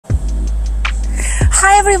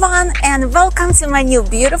Hi everyone, and welcome to my new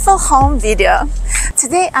beautiful home video.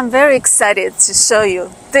 Today I'm very excited to show you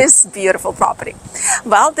this beautiful property.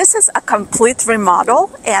 Well, this is a complete remodel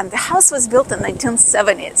and the house was built in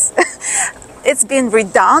 1970s. It's been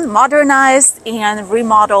redone, modernized and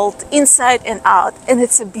remodeled inside and out, and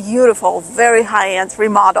it's a beautiful, very high-end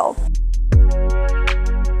remodel.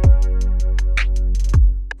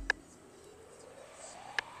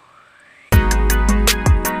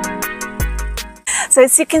 So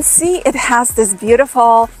as you can see, it has this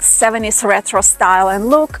beautiful 70s retro style and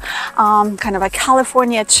look, kind of a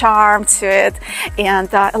California charm to it, and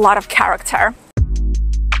a lot of character.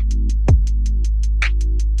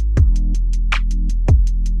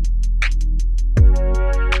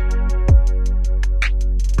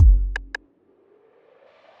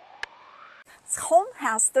 This home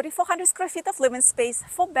has 3,400 square feet of living space,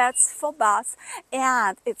 4 beds, 4 baths,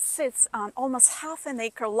 and it sits on almost half an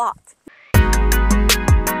acre lot.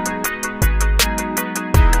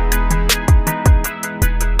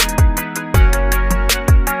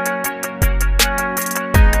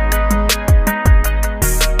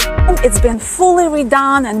 It's been fully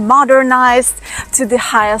redone and modernized to the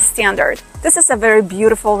highest standard. This is a very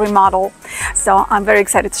beautiful remodel, so I'm very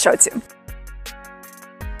excited to show it to you.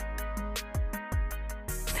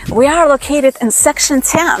 We are located in Section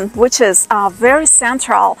 10, which is a very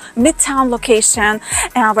central midtown location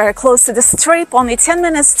and very close to the Strip, only 10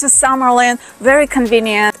 minutes to Summerlin, very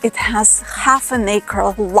convenient. It has half an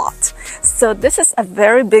acre lot. So this is a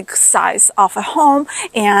very big size of a home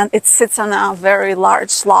and it sits on a very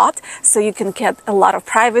large lot. So you can get a lot of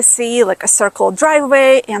privacy, like a circle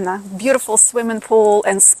driveway and a beautiful swimming pool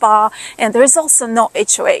and spa. And there is also no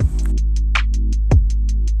HOA.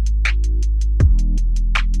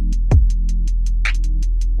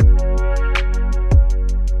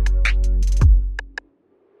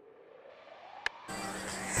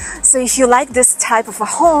 So if you like this type of a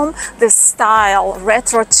home, this style,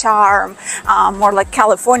 retro charm, more like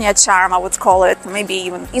California charm, I would call it, maybe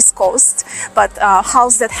even East Coast, but a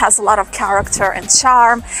house that has a lot of character and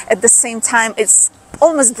charm, at the same time it's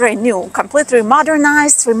almost brand new, completely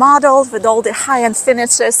modernized, remodeled with all the high-end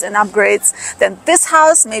finishes and upgrades, then this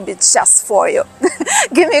house may be just for you.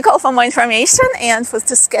 Give me a call for more information and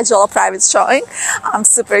to schedule a private showing. I'm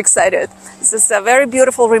super excited. This is a very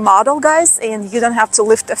beautiful remodel, guys, and you don't have to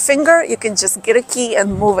lift a finger. You can just get a key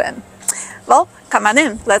and move in. Well, come on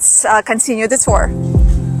in. Let's continue the tour.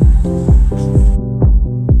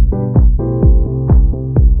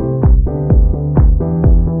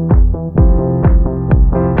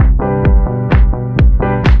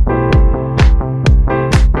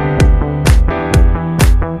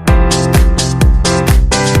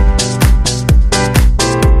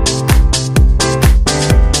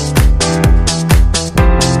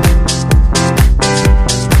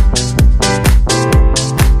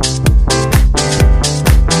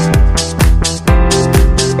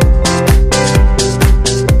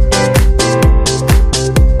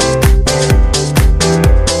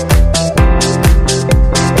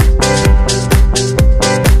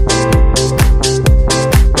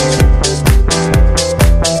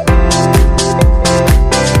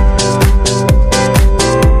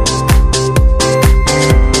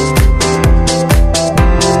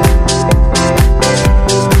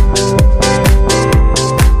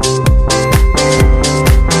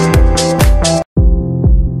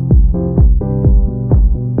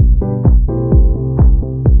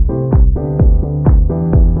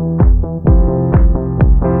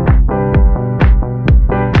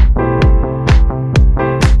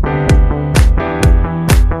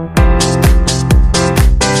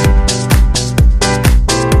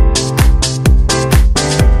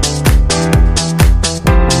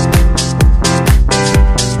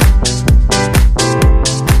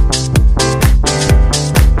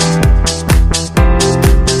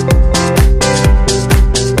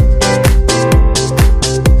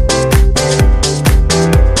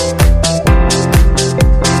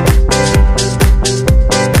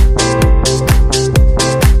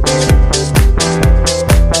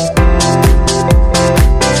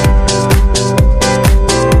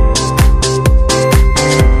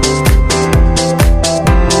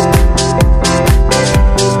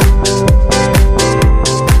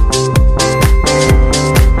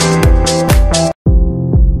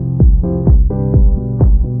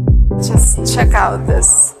 Check out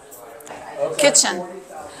this kitchen.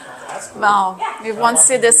 Well, you won't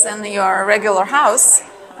see this in your regular house.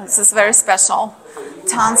 This is very special.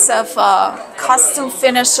 Tons of custom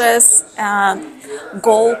finishes and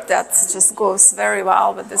gold that just goes very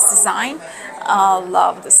well with this design. I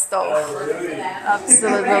love the stove.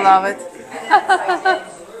 Absolutely love it.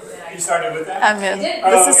 You started with that? I mean,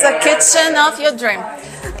 this is the kitchen of your dream.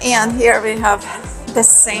 And here we have the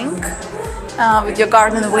sink with your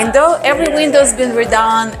garden window. Every window's been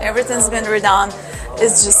redone, everything's been redone. It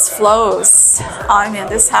just flows. I mean,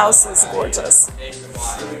 this house is gorgeous.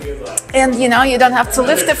 And you know, you don't have to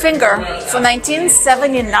lift a finger. For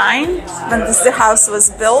 1979, when the house was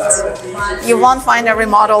built, you won't find a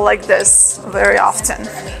remodel like this very often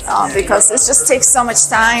because it just takes so much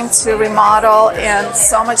time to remodel and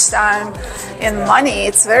so much time and money.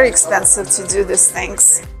 It's very expensive to do these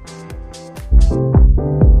things.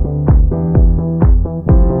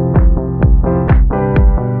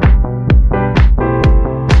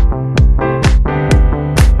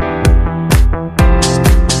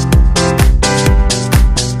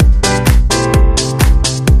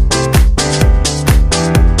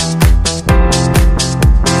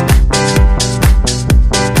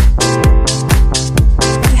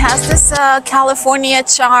 California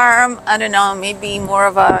charm, I don't know, maybe more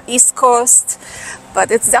of a East Coast, but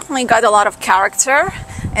it's definitely got a lot of character.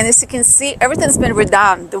 And as you can see, everything's been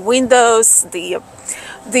redone. The windows, the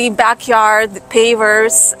backyard, the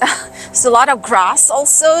pavers. There's a lot of grass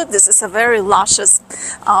also. This is a very luscious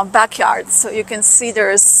backyard, so you can see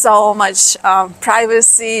there is so much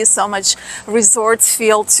privacy, so much resort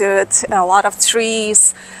feel to it, a lot of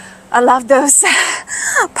trees. I love those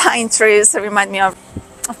pine trees. They remind me of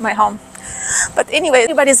my home. But anyway, if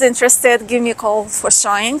anybody's interested, give me a call for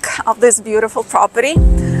showing of this beautiful property.